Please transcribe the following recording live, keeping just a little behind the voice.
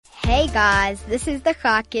Hey guys, this is the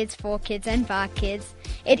Car Kids, for Kids and Bar Kids.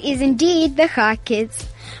 It is indeed the Car Kids.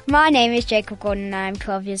 My name is Jacob Gordon and I'm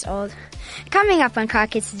 12 years old. Coming up on Car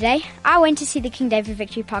Kids today, I went to see the King David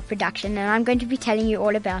Victory Park production and I'm going to be telling you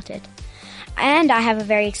all about it. And I have a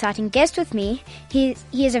very exciting guest with me. He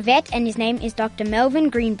is a vet and his name is Dr. Melvin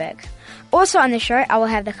Greenberg. Also on the show, I will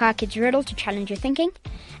have the Car Kids riddle to challenge your thinking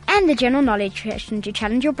and the general knowledge question to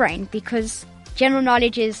challenge your brain because general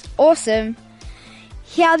knowledge is awesome.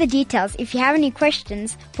 Here are the details. If you have any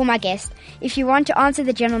questions for my guest, if you want to answer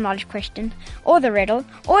the general knowledge question or the riddle,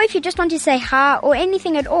 or if you just want to say hi or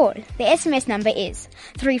anything at all, the SMS number is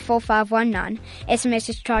 34519. SMS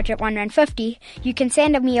is charged at R1.50. You can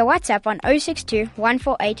send me a WhatsApp on 062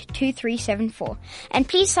 148 2374. And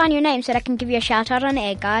please sign your name so that I can give you a shout out on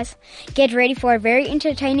air, guys. Get ready for a very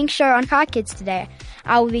entertaining show on Car Kids today.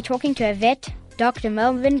 I will be talking to a vet, Dr.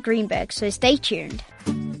 Melvin Greenberg, so stay tuned.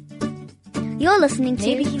 You're listening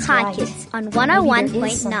to Car Kids on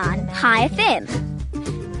 101.9 High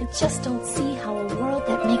FM. I just don't see how a world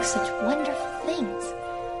that makes such wonderful things.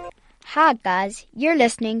 Hi guys, you're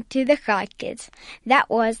listening to the Car Kids. That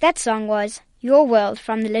song was Your World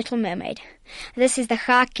from The Little Mermaid. This is the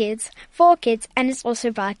Car Kids, for kids, and it's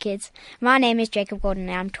also by kids. My name is Jacob Gordon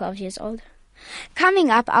and I'm 12 years old.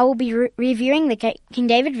 Coming up, I will be reviewing the King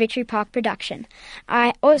David Victory Park production.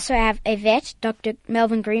 I also have a vet, Dr.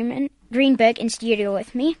 Melvin Greenberg, in studio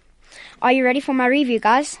with me. Are you ready for my review,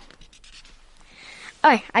 guys?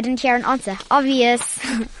 Oh, I didn't hear an answer. Obvious.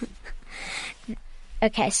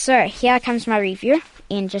 Okay, so here comes my review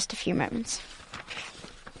in just a few moments.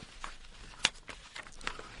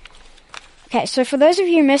 Okay, so for those of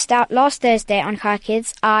you who missed out last Thursday on Car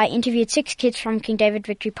Kids, I interviewed 6 kids from King David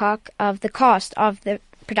Victory Park of the cast of the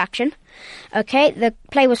production. Okay, the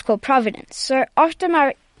play was called Providence. So after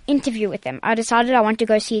my interview with them, I decided I want to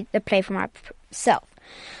go see the play for myself.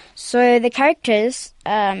 So the characters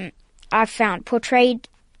I found portrayed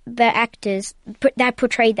the actors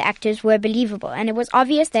were believable, and it was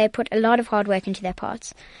obvious they had put a lot of hard work into their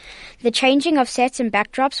parts. The changing of sets and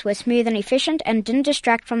backdrops were smooth and efficient and didn't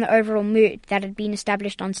distract from the overall mood that had been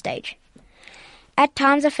established on stage. At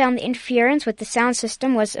times I found the interference with the sound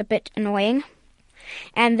system was a bit annoying,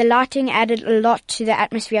 and the lighting added a lot to the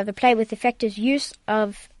atmosphere of the play with effective use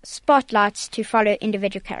of spotlights to follow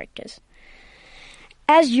individual characters.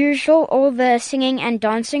 As usual, all the singing and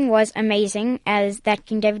dancing was amazing, as that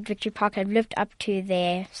King David Victory Park had lived up to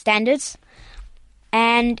their standards.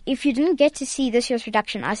 And if you didn't get to see this year's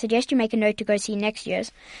production, I suggest you make a note to go see next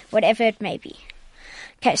year's, whatever it may be.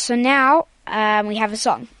 Okay, so now we have a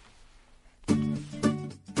song.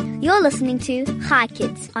 You're listening to Hi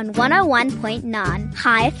Kids on 101.9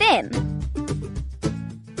 High FM.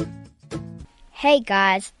 Hey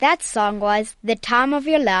guys, that song was The Time of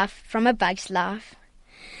Your Life from A Bug's Life.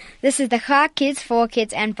 This is the Car Kids, for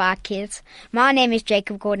kids and by kids. My name is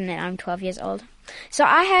Jacob Gordon and I'm 12 years old. So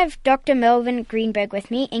I have Dr. Melvin Greenberg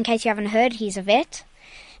with me. In case you haven't heard, he's a vet.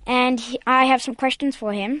 And I have some questions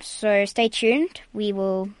for him, so stay tuned. We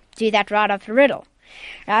will do that right after the riddle.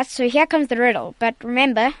 Right, so here comes the riddle. But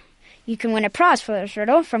remember, you can win a prize for this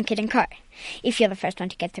riddle from Kid & Co. if you're the first one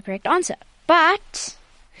to get the correct answer. But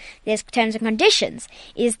there's terms and conditions,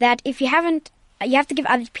 is that if you haven't, you have to give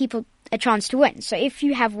other people a chance to win. So if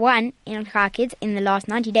you have won in Car Kids in the last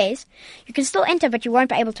 90 days, you can still enter, but you won't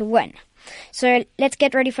be able to win. So let's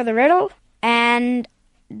get ready for the riddle, and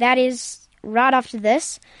that is right after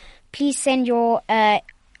this. Please send your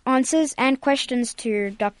answers and questions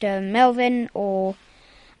to Dr. Melvin or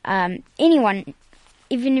anyone,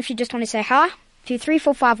 even if you just want to say hi, to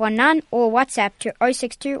 34519 or WhatsApp to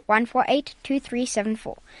 062 148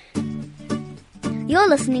 2374. You're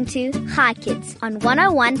listening to Hi Kids on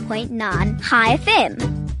 101.9 High FM.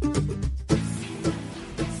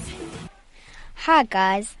 Hi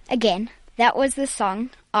guys, again, that was the song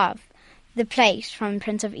of The Plagues from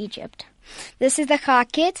Prince of Egypt. This is the Car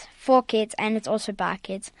Kids, for kids, and it's also by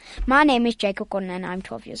kids. My name is Jacob Gordon and I'm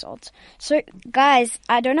 12 years old. So guys,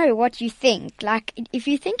 I don't know what you think. Like, if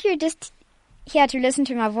you think you're just here to listen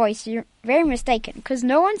to my voice, you're very mistaken, because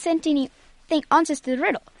no one sent any answers to the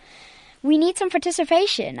riddle. We need some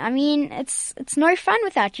participation. I mean, it's no fun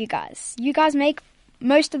without you guys. You guys make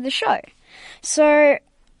most of the show. So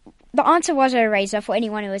the answer was a razor for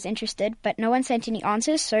anyone who was interested, but no one sent any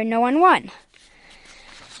answers, so no one won.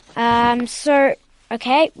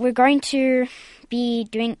 Okay, we're going to be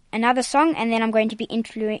doing another song, and then I'm going to be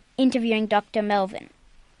interviewing Dr. Melvin.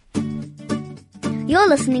 You're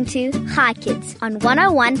listening to Hi Kids on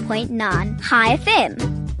 101.9 High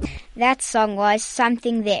FM. That song was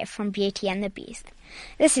Something There from Beauty and the Beast.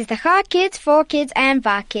 This is the Hi Kids, for Kids and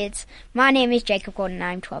by Kids. My name is Jacob Gordon and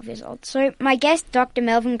I'm 12 years old. So my guest, Dr.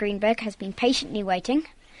 Melvin Greenberg, has been patiently waiting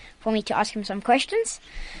for me to ask him some questions.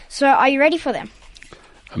 So are you ready for them?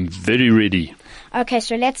 I'm very ready. Okay,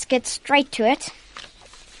 so let's get straight to it.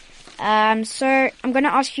 So I'm going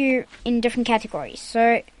to ask you in different categories.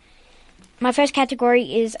 So my first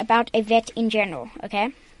category is about a vet in general,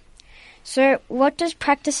 okay? So what does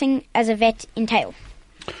practicing as a vet entail?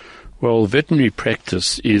 Well, veterinary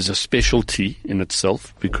practice is a specialty in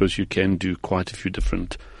itself because you can do quite a few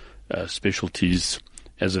different specialties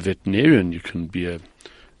as a veterinarian. You can be a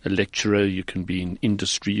lecturer, you can be in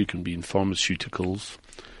industry, you can be in pharmaceuticals.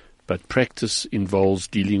 But practice involves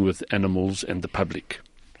dealing with animals and the public.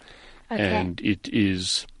 Okay. And it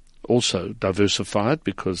is also diversified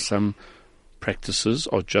because some practices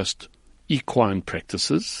are just equine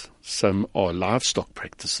practices, some are livestock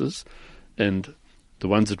practices, and the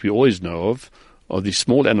ones that we always know of are the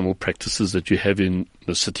small animal practices that you have in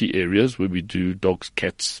the city areas where we do dogs,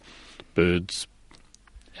 cats, birds,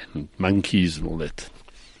 and monkeys and all that.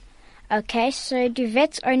 Okay, so do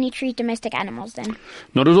vets only treat domestic animals then?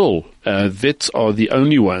 Not at all. Vets are the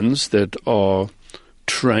only ones that are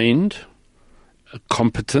trained,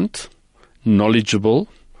 competent, knowledgeable,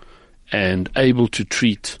 and able to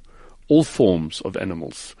treat all forms of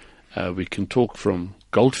animals. We can talk from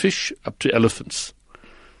goldfish up to elephants,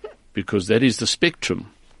 because that is the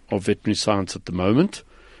spectrum of veterinary science at the moment.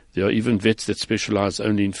 There are even vets that specialize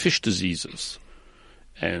only in fish diseases,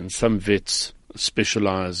 and some vets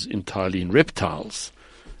specialize entirely in reptiles.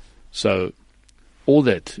 So all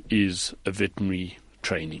that is a veterinary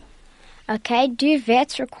training. Okay, do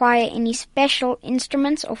vets require any special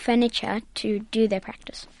instruments or furniture to do their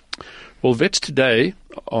practice? Well, vets today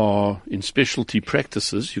are in specialty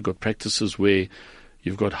practices. You've got practices where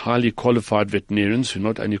you've got highly qualified veterinarians who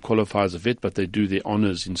not only qualify as a vet, but they do their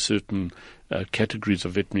honors in certain categories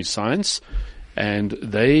of veterinary science, and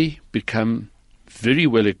they become very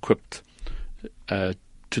well equipped to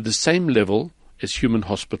the same level as human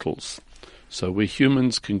hospitals. So where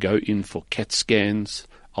humans can go in for CAT scans,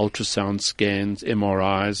 ultrasound scans,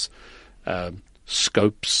 MRIs,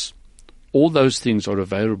 scopes, all those things are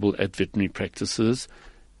available at veterinary practices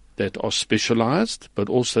that are specialized, but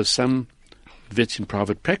also some vets in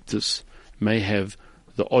private practice may have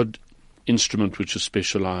the odd instrument which is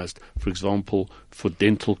specialized, for example, for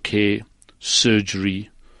dental care, surgery,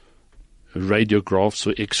 radiographs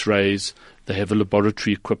or x-rays. They have a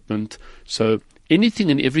laboratory equipment. So anything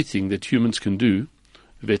and everything that humans can do,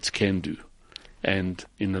 vets can do. And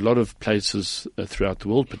in a lot of places throughout the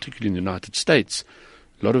world, particularly in the United States,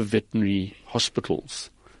 a lot of veterinary hospitals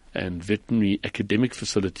and veterinary academic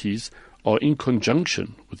facilities are in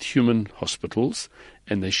conjunction with human hospitals,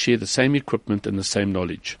 and they share the same equipment and the same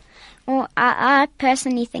knowledge. Well, I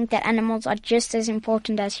personally think that animals are just as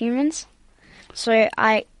important as humans. So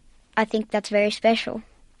I think that's very special.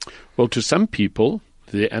 Well, to some people,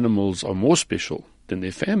 their animals are more special than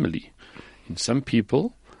their family. In some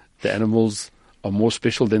people, the animals are more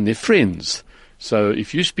special than their friends. So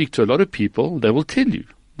if you speak to a lot of people, they will tell you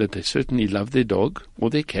that they certainly love their dog or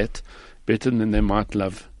their cat better than they might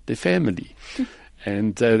love their family.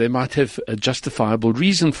 And they might have a justifiable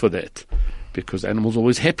reason for that, because animals are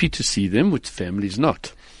always happy to see them, which families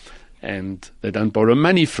not. And they don't borrow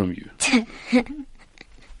money from you.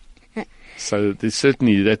 So there's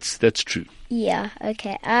certainly that's true. Yeah,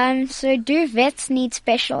 okay. So do vets need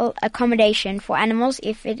special accommodation for animals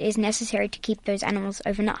if it is necessary to keep those animals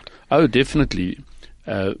overnight? Oh, definitely.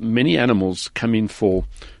 Many animals come in for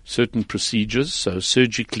certain procedures. So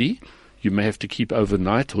surgically, you may have to keep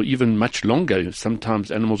overnight or even much longer. Sometimes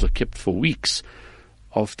animals are kept for weeks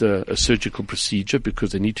after a surgical procedure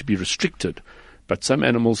because they need to be restricted. But some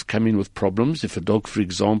animals come in with problems. If a dog, for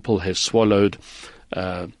example, has swallowed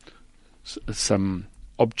some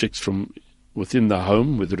objects from within the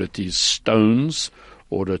home, whether it is stones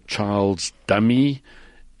or a child's dummy,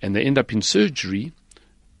 and they end up in surgery,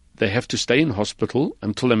 they have to stay in hospital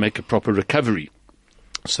until they make a proper recovery.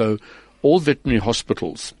 So all veterinary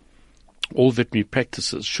hospitals, all veterinary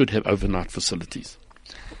practices should have overnight facilities.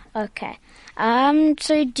 Okay.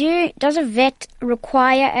 So does a vet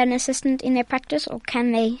require an assistant in their practice, or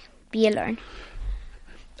can they be alone?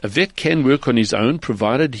 A vet can work on his own,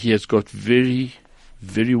 provided he has got very,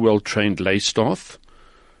 very well-trained lay staff.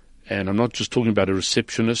 And I'm not just talking about a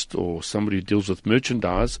receptionist or somebody who deals with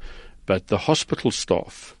merchandise, but the hospital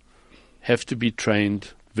staff have to be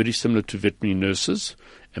trained very similar to veterinary nurses.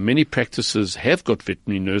 And many practices have got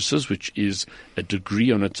veterinary nurses, which is a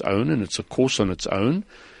degree on its own, and it's a course on its own,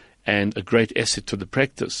 and a great asset to the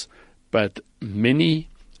practice. But many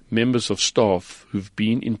members of staff who've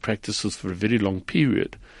been in practices for a very long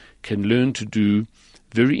period can learn to do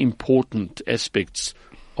very important aspects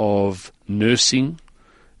of nursing,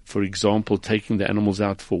 for example, taking the animals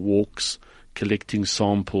out for walks, collecting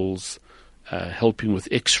samples, helping with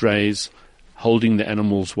x-rays, holding the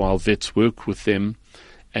animals while vets work with them,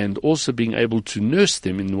 and also being able to nurse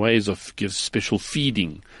them in ways of give special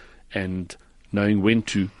feeding and knowing when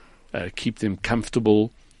to keep them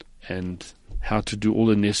comfortable and how to do all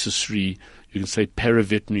the necessary, you can say,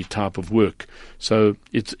 paraveterinary type of work. So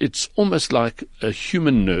it's almost like a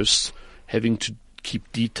human nurse having to keep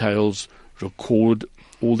details, record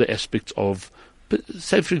all the aspects of,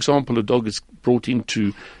 say, for example, a dog is brought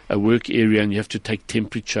into a work area and you have to take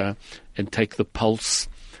temperature and take the pulse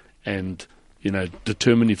and,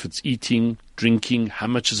 determine if it's eating, drinking, how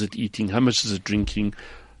much is it eating, how much is it drinking,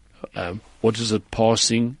 what is it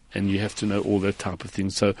passing, and you have to know all that type of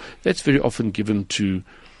thing. So that's very often given to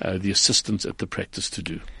the assistants at the practice to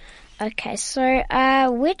do. Okay, so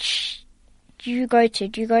which do you go to?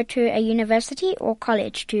 Do you go to a university or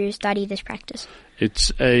college to study this practice?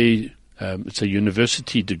 It's a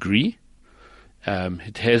university degree.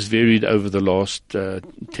 It has varied over the last 10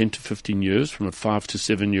 to 15 years from a 5 to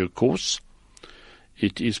 7 year course.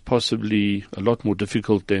 It is possibly a lot more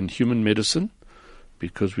difficult than human medicine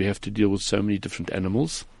because we have to deal with so many different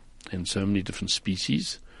animals and so many different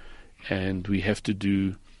species, and we have to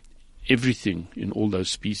do everything in all those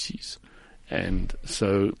species. And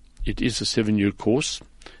so it is a 7-year course.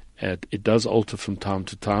 And it does alter from time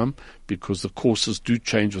to time because the courses do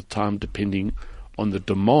change with time depending on the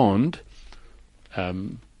demand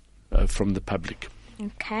from the public.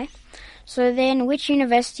 Okay. So then which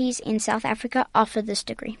universities in South Africa offer this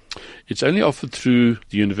degree? It's only offered through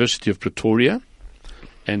the University of Pretoria,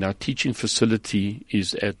 and our teaching facility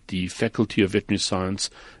is at the Faculty of Veterinary Science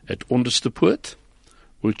at Onderstepoort,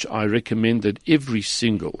 which I recommend that every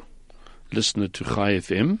single listener to Chai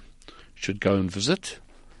FM should go and visit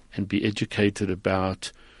and be educated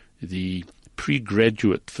about the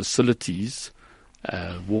pre-graduate facilities,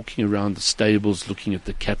 walking around the stables, looking at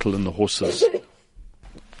the cattle and the horses.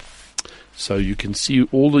 So you can see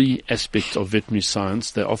all the aspects of veterinary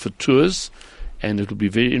science. They offer tours, and it will be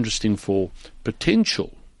very interesting for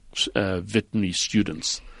potential veterinary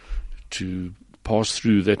students to pass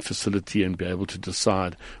through that facility and be able to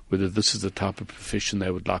decide whether this is the type of profession they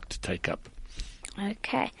would like to take up.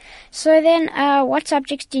 Okay. So then what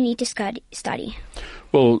subjects do you need to study?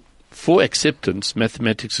 Well, for acceptance,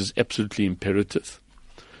 mathematics is absolutely imperative.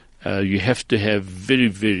 You have to have very,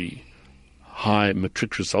 very high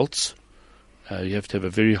matric results. You have to have a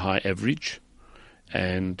very high average.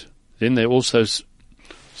 And then they also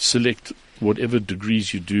select whatever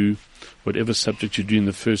degrees you do, whatever subject you do in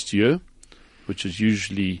the first year, which is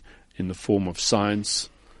usually in the form of science.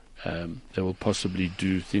 They will possibly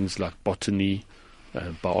do things like botany,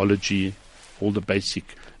 biology, all the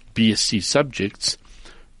basic BSc subjects,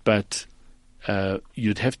 but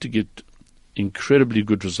you'd have to get incredibly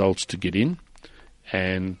good results to get in,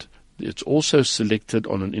 and it's also selected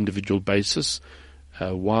on an individual basis.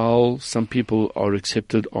 While some people are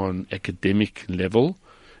accepted on academic level,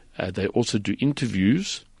 they also do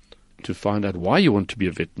interviews to find out why you want to be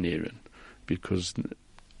a veterinarian, because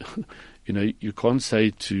you can't say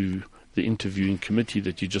to the interviewing committee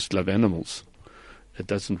that you just love animals. It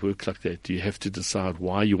doesn't work like that. You have to decide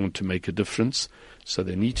why you want to make a difference. So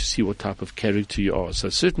they need to see what type of character you are. So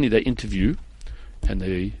certainly they interview and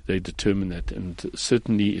they determine that. And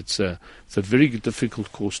certainly it's a very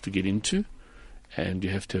difficult course to get into, and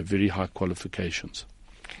you have to have very high qualifications.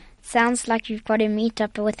 Sounds like you've got to meet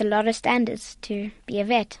up with a lot of standards to be a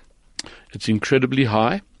vet. It's incredibly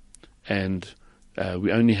high, and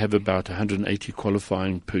we only have about 180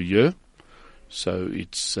 qualifying per year. So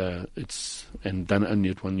it's and done only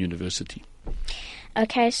at one university.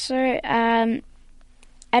 Okay, so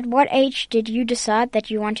at what age did you decide that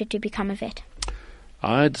you wanted to become a vet?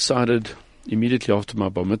 I decided immediately after my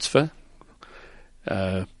bar mitzvah,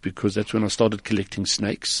 because that's when I started collecting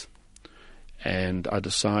snakes, and I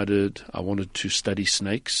decided I wanted to study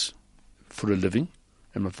snakes for a living.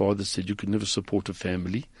 And my father said you could never support a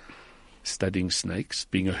family studying snakes,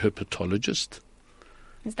 being a herpetologist.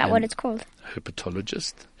 Is that what it's called?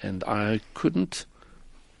 Herpetologist. And I couldn't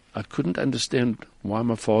understand why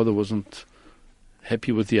my father wasn't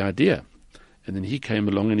happy with the idea. And then he came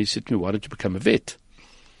along and he said to me, why don't you become a vet?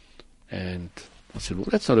 And I said, well,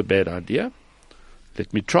 that's not a bad idea.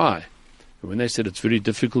 Let me try. And when they said it's very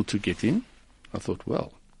difficult to get in, I thought,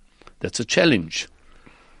 well, that's a challenge.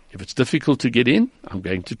 If it's difficult to get in, I'm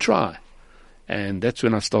going to try. And that's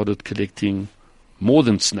when I started collecting more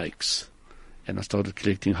than snakes. and I started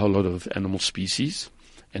collecting a whole lot of animal species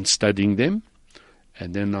and studying them.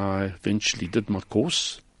 And then I eventually did my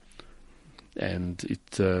course, and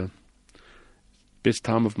it best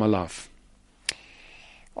time of my life.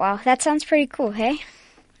 Wow, that sounds pretty cool, hey?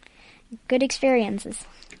 Good experiences.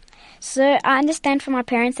 So I understand from my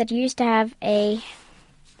parents that you used to have a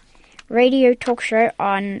radio talk show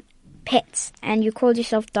on pets, and you called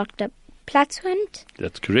yourself Dr. Platzhund?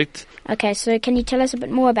 That's correct. Okay, so can you tell us a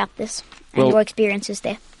bit more about this and your experiences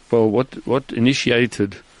there? Well, what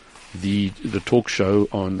initiated the talk show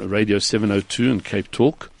on Radio 702 in Cape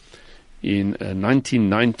Talk in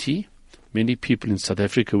 1990, many people in South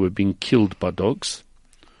Africa were being killed by dogs,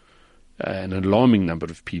 an alarming number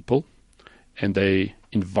of people, and they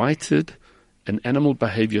invited an animal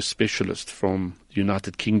behavior specialist from the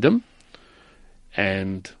United Kingdom,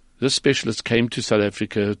 and this specialist came to South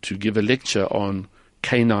Africa to give a lecture on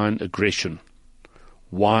canine aggression.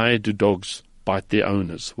 Why do dogs bite their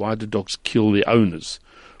owners? Why do dogs kill their owners?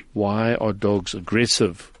 Why are dogs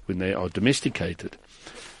aggressive when they are domesticated?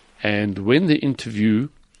 And when the interview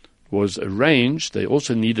was arranged, they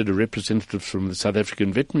also needed a representative from the South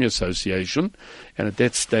African Veterinary Association, and at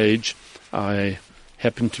that stage I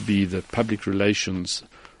happened to be the public relations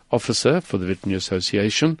officer for the Veterinary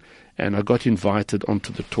Association, and I got invited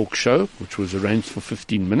onto the talk show, which was arranged for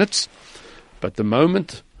 15 minutes. But the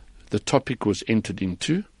moment the topic was entered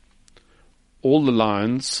into, all the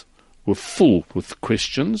lines were full with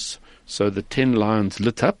questions, so the 10 lines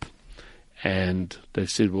lit up, and they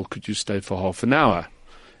said, well, could you stay for half an hour?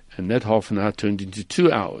 And that half an hour turned into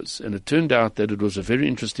 2 hours, and it turned out that it was a very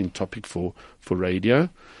interesting topic for radio,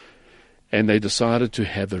 and they decided to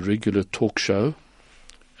have a regular talk show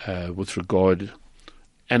with regard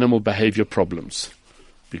animal behavior problems,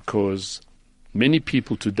 because many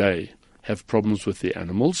people today have problems with their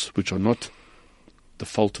animals, which are not the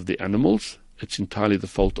fault of the animals. It's entirely the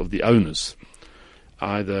fault of the owners,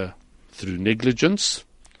 either through negligence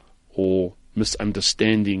or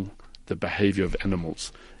misunderstanding the behavior of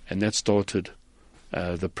animals. And that started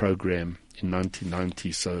the program in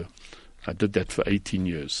 1990, so I did that for 18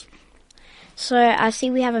 years. So I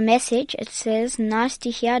see we have a message. It says, nice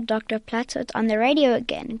to hear Dr. Platzert on the radio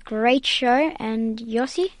again. Great show. And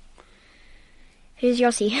Yossi? Who's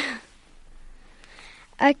Yossi?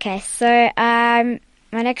 Okay, so my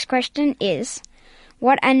next question is,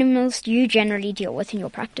 what animals do you generally deal with in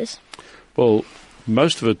your practice? Well,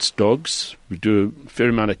 most of it's dogs. We do a fair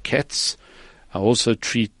amount of cats. I also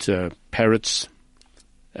treat parrots,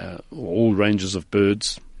 all ranges of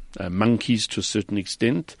birds, monkeys to a certain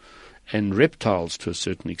extent, and reptiles to a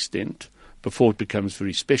certain extent, before it becomes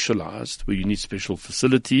very specialized, where you need special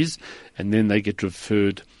facilities, and then they get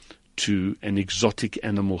referred to an exotic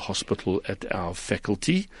animal hospital at our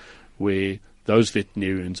faculty, where those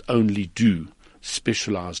veterinarians only do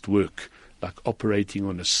specialized work, like operating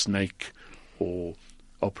on a snake or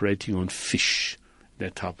operating on fish,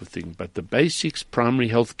 that type of thing. But the basics, primary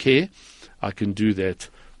health care, I can do that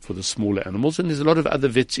for the smaller animals, and there's a lot of other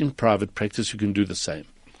vets in private practice who can do the same.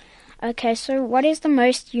 Okay, so what is the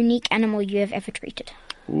most unique animal you have ever treated?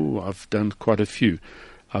 I've done quite a few.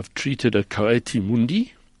 I've treated a coati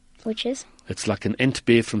mundi. Which is? It's like an ant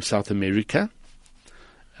bear from South America.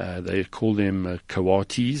 They call them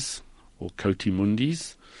coatis or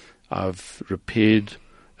coatimundis. I've repaired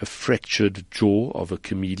a fractured jaw of a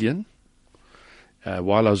chameleon.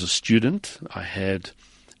 While I was a student, I had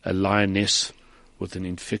a lioness with an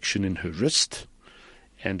infection in her wrist,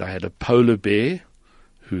 and I had a polar bear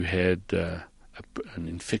who had an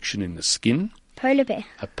infection in the skin. Polar bear?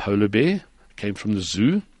 A polar bear. Came from the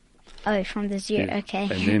zoo. Oh, from the zoo, Yeah. Okay.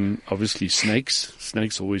 And then, obviously, snakes.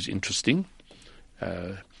 Snakes are always interesting.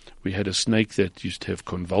 We had a snake that used to have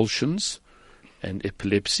convulsions and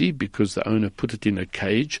epilepsy because the owner put it in a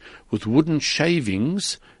cage with wooden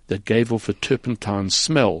shavings that gave off a turpentine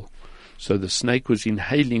smell. So the snake was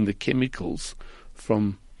inhaling the chemicals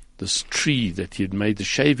from this tree that he had made the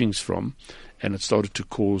shavings from, and it started to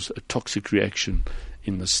cause a toxic reaction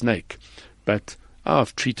in the snake. But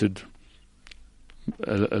I've treated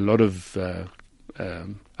a lot of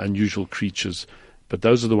unusual creatures, but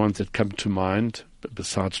those are the ones that come to mind,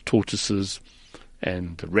 besides tortoises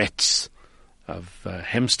and rats.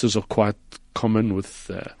 Hamsters are quite common.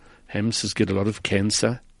 With hamsters get a lot of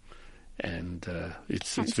cancer, and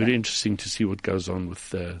it's very interesting to see what goes on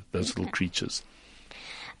with those little creatures.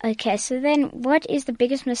 Okay, so then what is the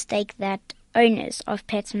biggest mistake that owners of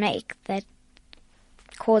pets make that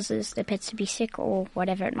causes the pets to be sick or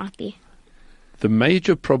whatever it might be? The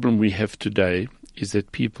major problem we have today is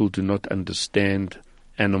that people do not understand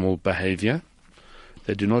animal behavior.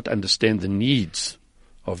 They do not understand the needs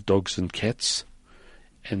of dogs and cats.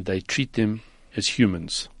 and they treat them as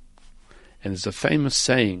humans. And there's a famous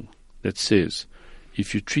saying that says,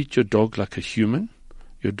 if you treat your dog like a human,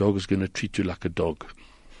 your dog is going to treat you like a dog.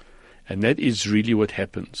 And that is really what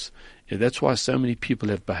happens. And that's why so many people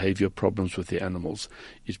have behavior problems with their animals,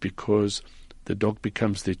 is because the dog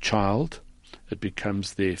becomes their child, it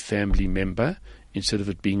becomes their family member, instead of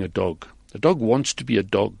it being a dog. The dog wants to be a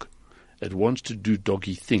dog. It wants to do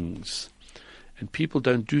doggy things. And people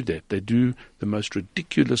don't do that. They do the most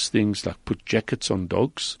ridiculous things, like put jackets on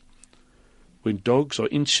dogs. When dogs are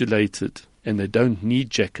insulated and they don't need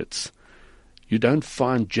jackets, you don't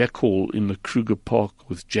find jackal in the Kruger Park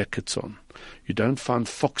with jackets on. You don't find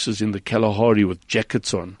foxes in the Kalahari with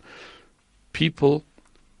jackets on. People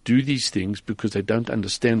do these things because they don't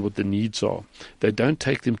understand what the needs are. They don't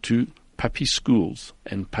take them to puppy schools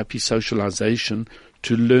and puppy socialization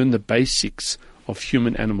to learn the basics of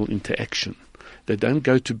human-animal interaction. They don't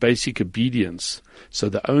go to basic obedience, so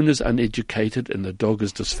the owner's uneducated and the dog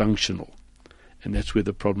is dysfunctional. And that's where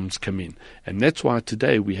the problems come in. And that's why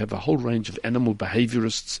today we have a whole range of animal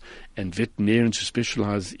behaviorists and veterinarians who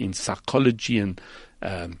specialize in psychology and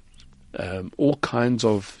all kinds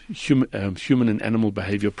of human and animal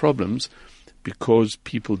behavior problems, because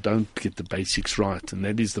people don't get the basics right. And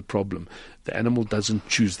that is the problem. The animal doesn't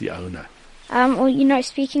choose the owner. Well,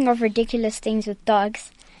 speaking of ridiculous things with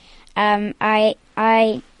dogs, I'm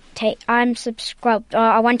subscribed.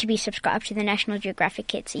 I want to be subscribed to the National Geographic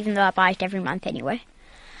Kids, even though I buy it every month anyway.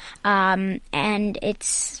 And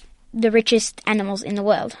it's the richest animals in the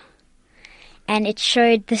world. And it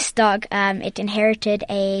showed this dog. It inherited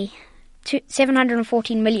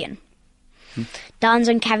 714 million. Dines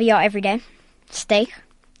on caviar every day, steak.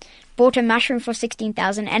 Bought a mushroom for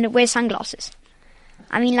 16,000, and it wears sunglasses.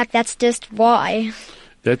 I mean, that's just why.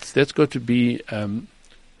 That's got to be an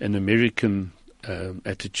American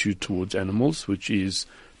attitude towards animals, which is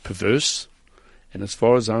perverse. And as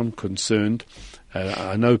far as I'm concerned,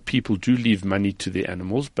 I know people do leave money to their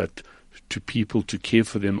animals, but to people to care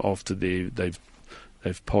for them after they've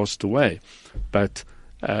passed away. But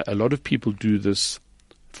a lot of people do this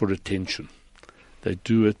for attention. They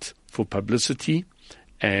do it for publicity,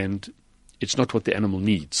 and it's not what the animal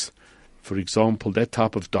needs. For example, that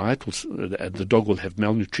type of diet, the dog will have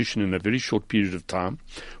malnutrition in a very short period of time,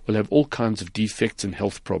 will have all kinds of defects and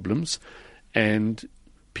health problems, and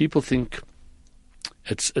people think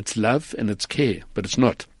it's love and it's care, but it's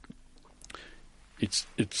not. It's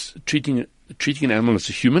treating an animal as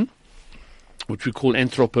a human, which we call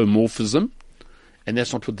anthropomorphism, and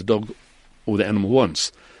that's not what the dog or the animal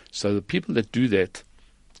wants. So the people that do that,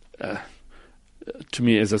 to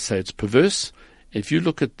me, as I say, it's perverse. If you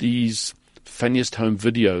look at these funniest home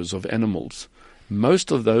videos of animals,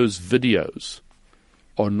 most of those videos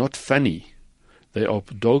are not funny. They are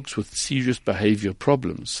dogs with serious behavior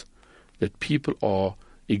problems that people are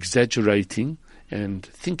exaggerating and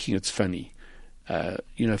thinking it's funny.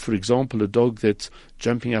 For example, a dog that's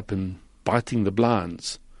jumping up and biting the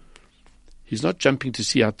blinds. He's not jumping to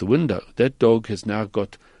see out the window. That dog has now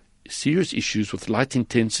got serious issues with light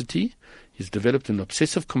intensity. He's developed an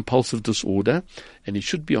obsessive-compulsive disorder, and he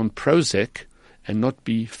should be on Prozac and not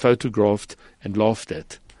be photographed and laughed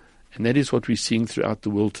at. And that is what we're seeing throughout the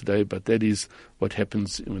world today, but that is what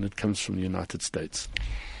happens when it comes from the United States.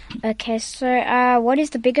 Okay, so what is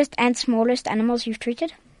the biggest and smallest animals you've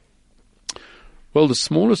treated? Well, the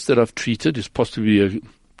smallest that I've treated is possibly, you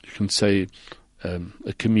can say,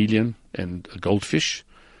 a chameleon and a goldfish.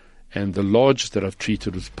 And the largest that I've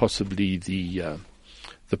treated was possibly the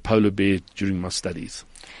polar bear during my studies.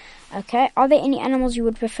 Okay. Are there any animals you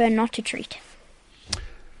would prefer not to treat?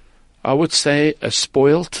 I would say a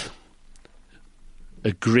spoilt,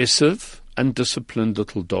 aggressive, undisciplined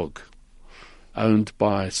little dog owned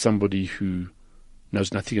by somebody who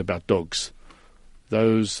knows nothing about dogs.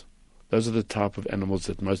 Those are the type of animals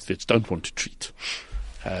that most vets don't want to treat.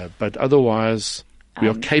 But otherwise, we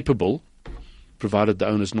are capable, provided the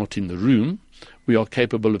owner's not in the room, we are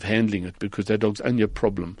capable of handling it, because that dog's only a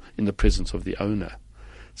problem in the presence of the owner.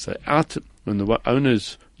 So when the owner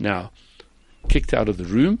is now kicked out of the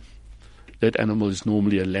room, that animal is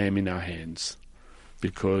normally a lamb in our hands,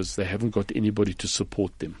 because they haven't got anybody to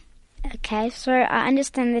support them. Okay, so I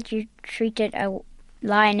understand that you treated a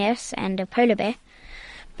lioness and a polar bear,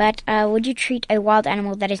 but would you treat a wild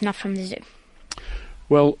animal that is not from the zoo?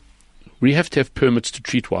 Well, we have to have permits to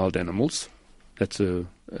treat wild animals. That's an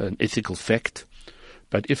ethical fact.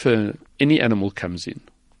 But if any animal comes in,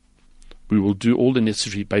 we will do all the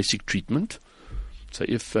necessary basic treatment. So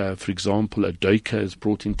if, for example, a duiker is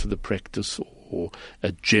brought into the practice, or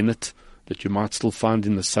a genet that you might still find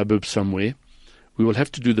in the suburbs somewhere, we will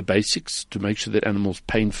have to do the basics to make sure that animal's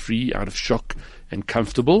pain-free, out of shock, and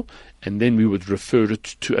comfortable, and then we would refer it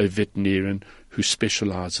to a veterinarian who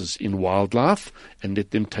specializes in wildlife and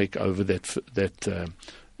let them take over the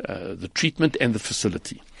treatment and the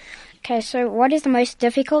facility. Okay, so what is the most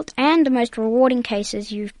difficult and the most rewarding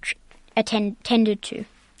cases you've tended to?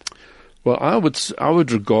 Well, I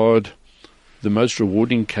would regard the most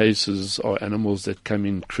rewarding cases are animals that come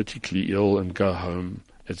in critically ill and go home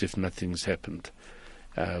as if nothing's happened.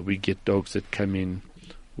 We get dogs that come in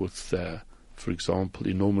with, for example,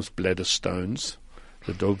 enormous bladder stones.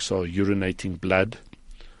 The dogs are urinating blood,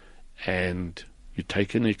 and you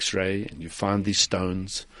take an X-ray and you find these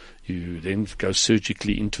stones. You then go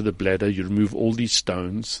surgically into the bladder. You remove all these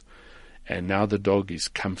stones, and now the dog is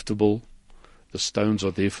comfortable. The stones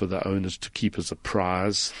are there for the owners to keep as a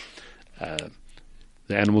prize. The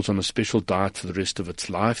animal's on a special diet for the rest of its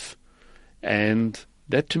life, and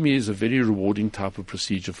that to me is a very rewarding type of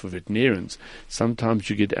procedure for veterinarians. Sometimes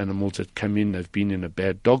you get animals that come in, they've been in a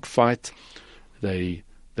bad dog fight, they're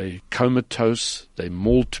comatose, they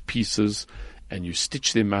mauled to pieces, and you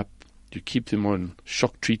stitch them up, you keep them on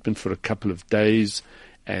shock treatment for a couple of days,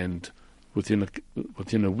 and within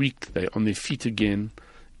a week they're on their feet again,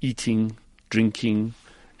 eating, drinking,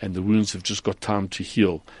 and the wounds have just got time to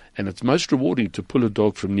heal. And it's most rewarding to pull a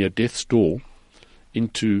dog from near death's door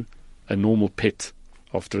into a normal pet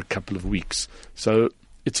after a couple of weeks. So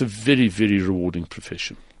it's a very, very rewarding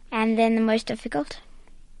profession. And then the most difficult?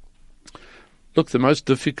 Look, the most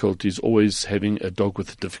difficult is always having a dog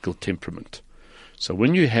with a difficult temperament. So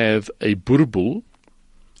when you have a Boerboel,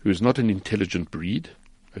 who is not an intelligent breed,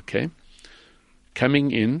 okay,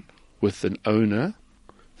 coming in with an owner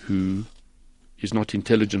who is not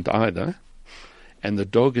intelligent either, and the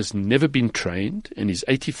dog has never been trained and is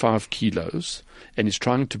 85 kilos and is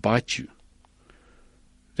trying to bite you,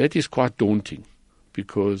 that is quite daunting,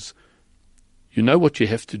 because you know what you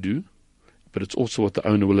have to do, but it's also what the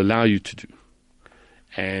owner will allow you to do.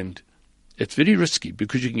 And it's very risky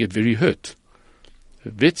because you can get very hurt.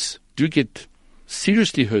 Vets do get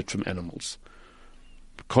seriously hurt from animals.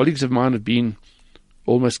 Colleagues of mine have been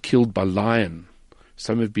almost killed by lion.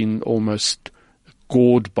 Some have been almost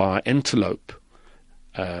gored by antelope.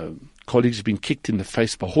 Colleagues have been kicked in the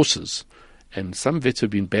face by horses. And some vets have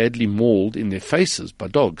been badly mauled in their faces by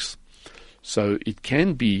dogs. So it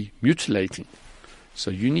can be mutilating.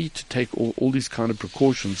 So you need to take all these kind of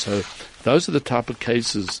precautions. So those are the type of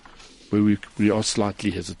cases where we are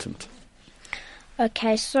slightly hesitant.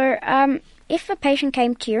 Okay, so if a patient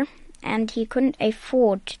came to you and he couldn't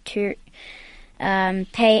afford to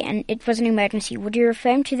pay and it was an emergency, would you refer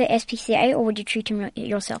him to the SPCA or would you treat him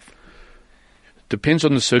yourself? Depends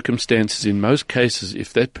on the circumstances. In most cases,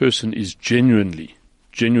 if that person is genuinely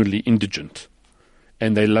indigent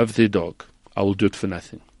and they love their dog, I will do it for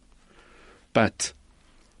nothing. But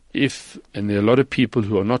and there are a lot of people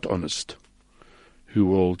who are not honest, who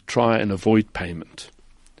will try and avoid payment,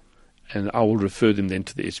 and I will refer them then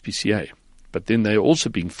to the SPCA. But then they are also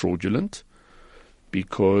being fraudulent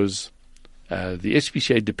because the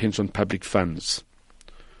SPCA depends on public funds.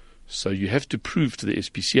 So you have to prove to the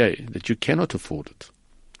SPCA that you cannot afford it.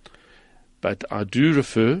 But I do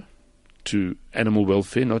refer to animal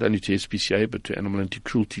welfare, not only to SPCA, but to Animal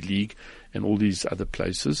Anti-Cruelty League and all these other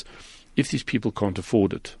places, if these people can't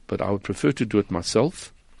afford it. But I would prefer to do it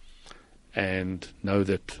myself and know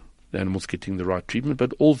that the animal's getting the right treatment.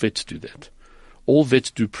 But all vets do that. All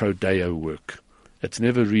vets do pro deo work. It's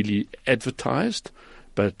never really advertised,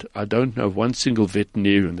 but I don't know one single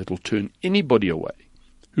veterinarian that will turn anybody away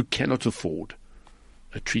who cannot afford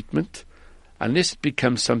a treatment unless it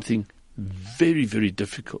becomes something very, very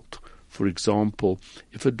difficult. For example,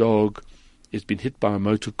 if a dog has been hit by a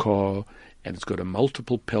motor car and it's got a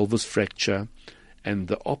multiple pelvis fracture and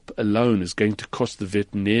the op alone is going to cost the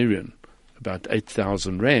veterinarian about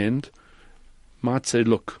 8,000 Rand, might say,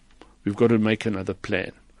 look, we've got to make another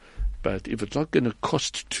plan. But if it's not going to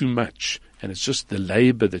cost too much and it's just the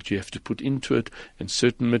labor that you have to put into it and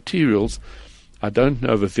certain materials, I don't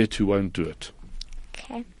know of a vet who won't do it.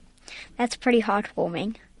 Okay. That's pretty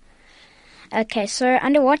heartwarming. Okay, so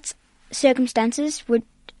under what circumstances would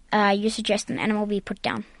you suggest an animal be put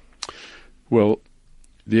down? Well,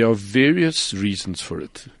 there are various reasons for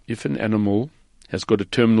it. If an animal has got a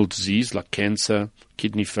terminal disease like cancer,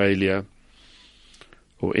 kidney failure,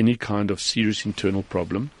 or any kind of serious internal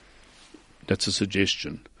problem, that's a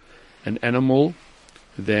suggestion. An animal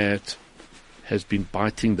that has been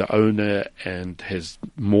biting the owner and has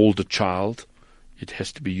mauled a child, it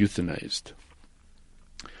has to be euthanized.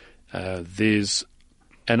 There's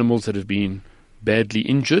animals that have been badly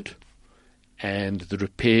injured and the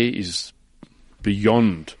repair is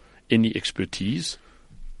beyond any expertise,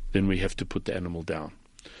 then we have to put the animal down.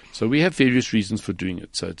 So we have various reasons for doing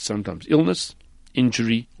it. So it's sometimes illness,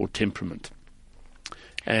 injury, or temperament.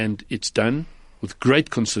 And it's done with great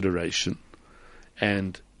consideration,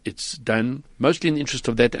 and it's done mostly in the interest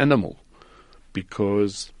of that animal,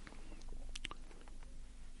 because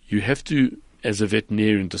you have to, as a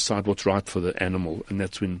veterinarian, decide what's right for the animal, and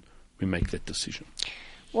that's when we make that decision.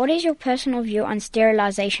 What is your personal view on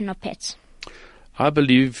sterilization of pets? I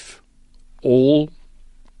believe all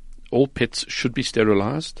pets should be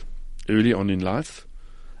sterilized early on in life,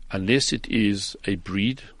 unless it is a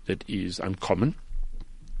breed that is uncommon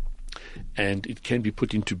and it can be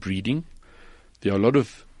put into breeding. There are a lot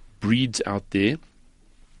of breeds out there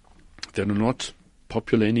that are not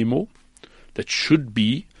popular anymore, that should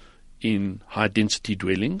be in high-density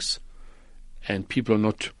dwellings, and people are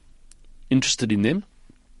not interested in them.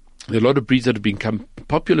 There are a lot of breeds that have become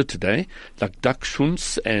popular today, like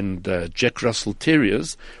Dachshunds and Jack Russell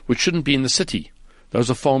Terriers, which shouldn't be in the city.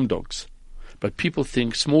 Those are farm dogs. But people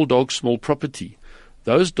think small dogs, small property.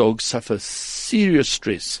 Those dogs suffer serious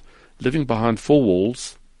stress living behind four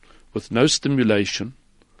walls with no stimulation,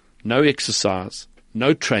 no exercise,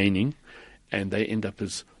 no training, and they end up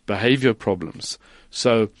as behavior problems.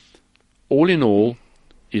 So all in all,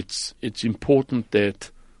 it's important that,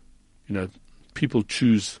 you know, people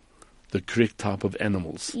choose the correct type of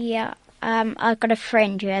animals. Yeah, I've got a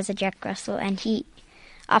friend who has a Jack Russell, and he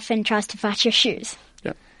often tries to fight your shoes.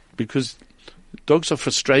 Yeah, because dogs are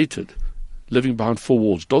frustrated living behind four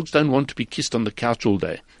walls. Dogs don't want to be kissed on the couch all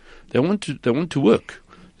day. They want to work.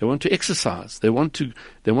 They want to exercise. They want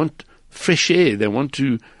fresh air. They want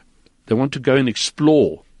to go and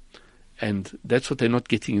explore. And that's what they're not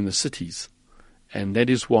getting in the cities. And that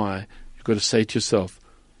is why you've got to say to yourself,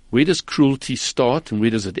 where does cruelty start and where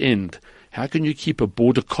does it end? How can you keep a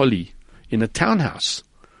border collie in a townhouse?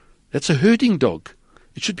 That's a herding dog.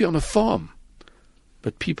 It should be on a farm.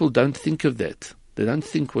 But people don't think of that. They don't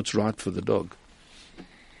think what's right for the dog.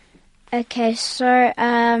 Okay,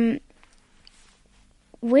 so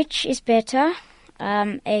which is better,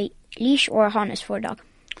 a leash or a harness for a dog?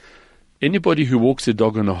 Anybody who walks their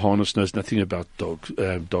dog on a harness knows nothing about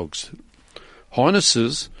dogs.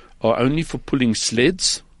 Harnesses are only for pulling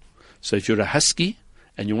sleds. So if you're a husky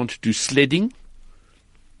and you want to do sledding,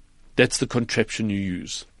 that's the contraption you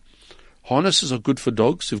use. Harnesses are good for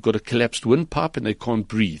dogs who've got a collapsed windpipe and they can't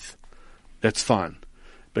breathe. That's fine.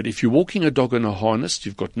 But if you're walking a dog on a harness,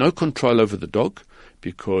 you've got no control over the dog,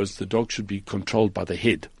 because the dog should be controlled by the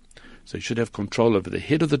head. So you should have control over the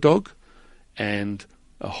head of the dog, and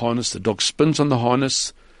a harness, the dog spins on the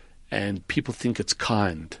harness, and people think it's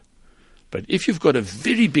kind. But if you've got a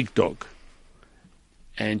very big dog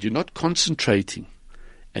and you're not concentrating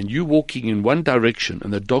and you're walking in one direction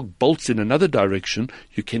and the dog bolts in another direction,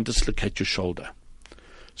 you can dislocate your shoulder.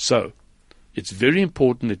 So it's very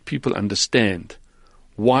important that people understand,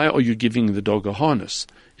 why are you giving the dog a harness?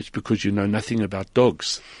 It's because you know nothing about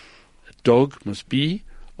dogs. A dog must be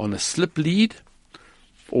on a slip lead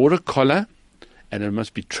or a collar, and it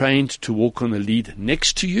must be trained to walk on a lead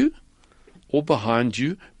next to you or behind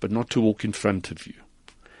you, but not to walk in front of you.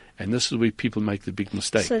 And this is where people make the big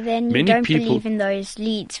mistake. So then you don't believe in those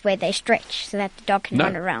leads where they stretch so that the dog can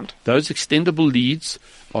run around? Those extendable leads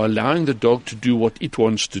are allowing the dog to do what it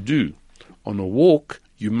wants to do. On a walk,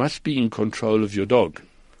 you must be in control of your dog.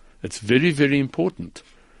 It's very, very important.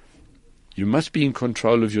 You must be in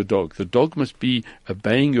control of your dog. The dog must be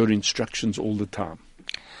obeying your instructions all the time.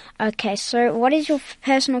 Okay, so what is your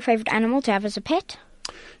personal favorite animal to have as a pet?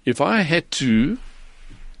 If I had to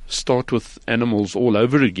start with animals all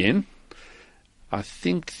over again, I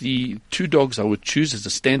think the two dogs I would choose is a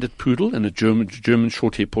standard poodle and a German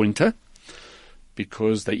short-hair pointer,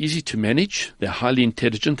 because they're easy to manage, they're highly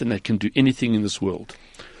intelligent, and they can do anything in this world.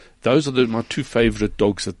 Those are my two favorite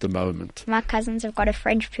dogs at the moment. My cousins have got a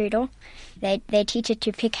French poodle. They teach it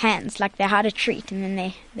to pick hands, like they're how to treat, and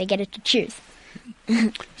then they get it to choose.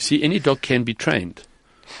 See, any dog can be trained.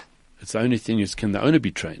 It's the only thing is, can the owner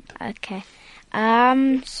be trained? Okay.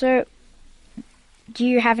 So, do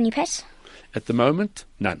you have any pets? At the moment,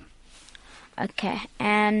 none. Okay.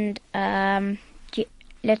 And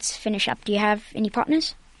let's finish up. Do you have any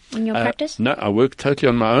partners in your practice? No, I work totally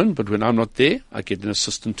on my own, but when I'm not there, I get an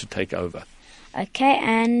assistant to take over. Okay.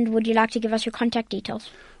 And would you like to give us your contact details?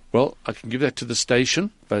 Well, I can give that to the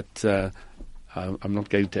station, but I'm not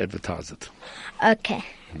going to advertise it. Okay.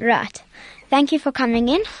 Right. Thank you for coming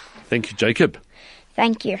in. Thank you, Jacob.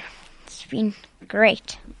 Thank you. It's been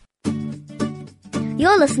great.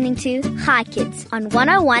 You're listening to Hi Kids on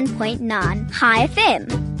 101.9 Hi FM.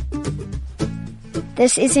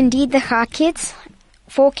 This is indeed the Hi Kids.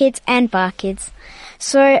 for kids and by kids.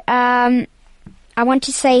 So I want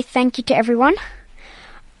to say thank you to everyone.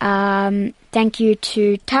 Thank you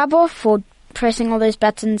to Tabo for pressing all those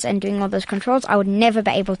buttons and doing all those controls. I would never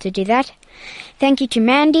be able to do that. Thank you to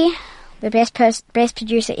Mandy, the best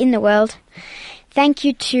producer in the world. Thank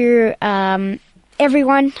you to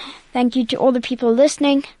everyone. Thank you to all the people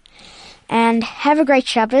listening. And have a great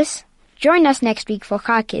Shabbos. Join us next week for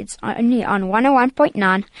Chai Kids, only on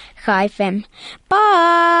 101.9 Chai FM.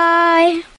 Bye!